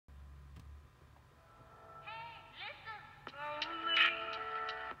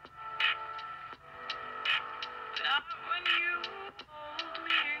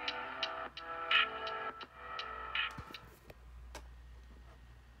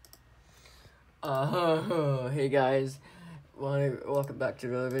Hey guys, welcome back to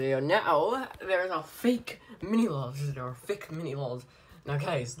another video. Now, there's a fake mini-logs. There are fake mini-logs. Now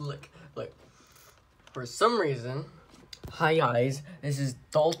guys, look. For some reason, hi guys, this is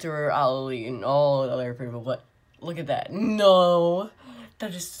DUALITY and all the other people, but look at that. No,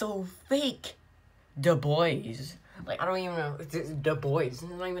 that is so fake. The boys. Like, I don't even know, it's the boys.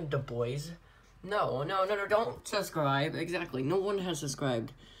 It's not even the boys. No, don't subscribe. Exactly, no one has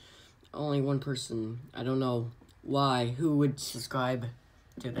subscribed. Only one person. I don't know why, who would subscribe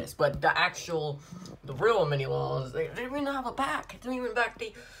to this. But the real mini-laws, they didn't even have a back. They didn't even back.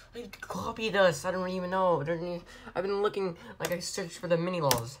 They copied us. I don't even know. I've been looking, like, I searched for the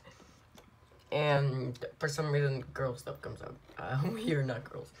mini-laws. And for some reason, girl stuff comes up. We are not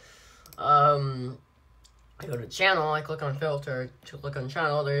girls. I go to channel, I click on filter, to click on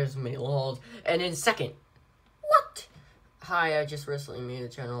channel, there's mini-laws. And in second, what? Hi, I just recently made a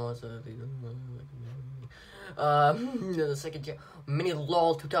channel as a video. The second channel, mini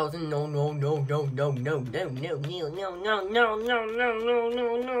lol 2000. No.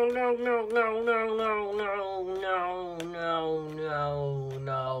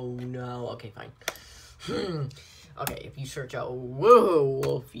 Okay, fine. Okay, if you search out Woohoo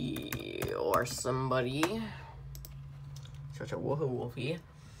Wolfie or somebody, search out Woohoo Wolfie,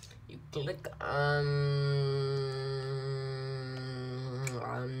 you click on,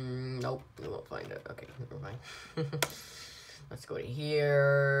 nope, you won't find it. Okay, never mind. Let's go to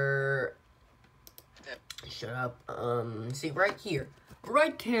here. Shut up. See, right here.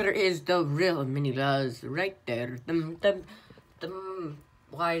 Right there is the real mini-laws. Right there.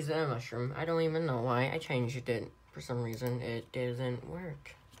 Why is it a mushroom? I don't even know why. I changed it. For some reason, it doesn't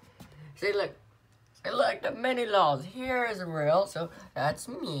work. See, look. Look, the mini-laws. Here is real. So, that's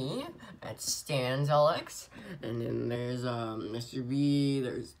me. That's Stan's Alex. And then there's, Mr. B,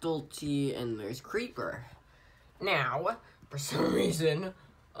 there's Dolce, and there's Creeper. Now, for some reason,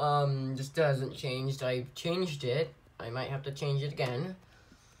 this hasn't changed. I've changed it. I might have to change it again.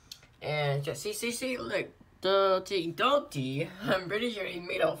 And just see, look. Dolce, I'm pretty sure he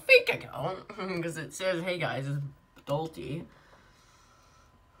made a fake account, because it says, hey guys, it's Dolce.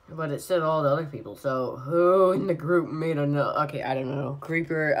 But it said all the other people, so who in the group made okay, I don't know.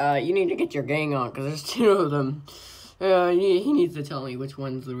 Creeper, you need to get your gang on, because there's two of them. He needs to tell me which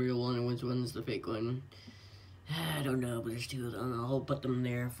one's the real one and which one's the fake one. I don't know, but there's two of them. I'll put them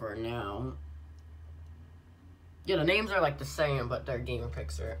there for now. Yeah, the names are like the same, but their game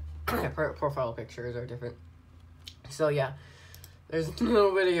picture, profile pictures are different. So yeah, there's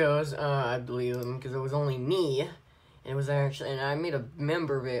no videos, I believe them, because it was only me. And it was actually, and I made a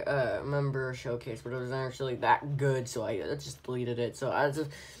member showcase, but it was actually that good, so I just deleted it. So I'm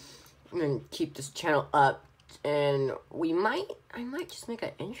gonna keep this channel up, and I might just make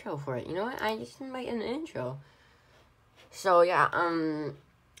an intro for it. You know what? I just made an intro. So yeah, I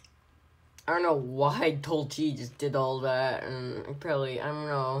don't know why Dolce just did all that, and probably, I don't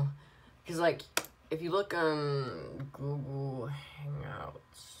know, because like, if you look on Google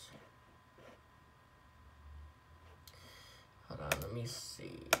Hangouts, hold on, let me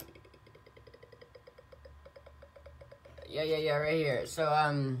see. Yeah, right here. So,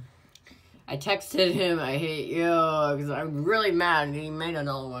 I texted him, I hate you, because I'm really mad he made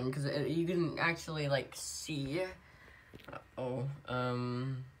another one, because you can actually, like, see.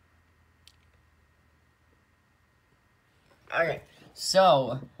 Okay,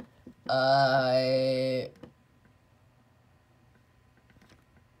 so,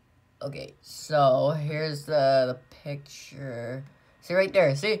 okay, so here's the picture. See right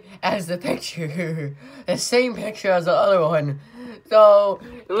there, see? As the picture. The same picture as the other one. So,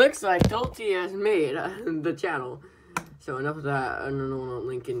 it looks like Dolce has made the channel. So, enough of that. I don't know, I'm not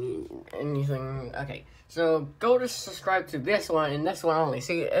linking anything. Okay, so go to subscribe to this one and this one only.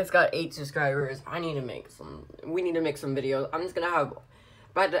 See, it's got 8 subscribers. We need to make some videos. I'm just gonna have,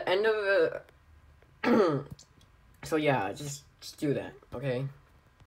 by the end of the, so yeah, just do that, okay?